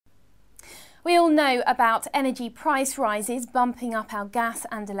We all know about energy price rises bumping up our gas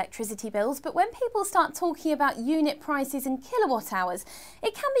and electricity bills, but when people start talking about unit prices and kilowatt hours,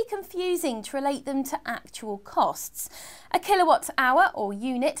 it can be confusing to relate them to actual costs. A kilowatt hour, or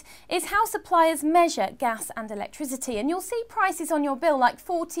unit, is how suppliers measure gas and electricity, and you'll see prices on your bill like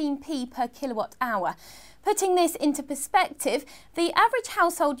 14p per kilowatt hour. Putting this into perspective, the average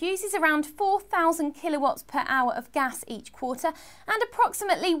household uses around 4,000 kilowatts per hour of gas each quarter and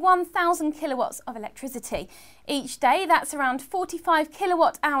approximately 1,000 kilowatts of electricity. Each day, that's around 45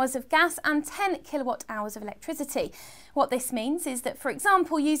 kilowatt hours of gas and 10 kilowatt hours of electricity. What this means is that, for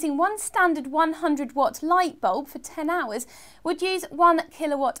example, using one standard 100-watt light bulb for 10 hours would use 1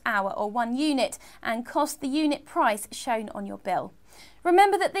 kilowatt hour or 1 unit and cost the unit price shown on your bill.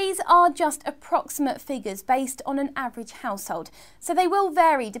 Remember that these are just approximate figures based on an average household, so they will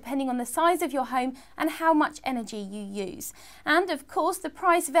vary depending on the size of your home and how much energy you use. And of course, the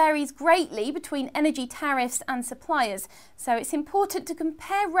price varies greatly between energy tariffs and suppliers, so it's important to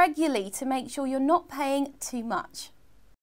compare regularly to make sure you're not paying too much.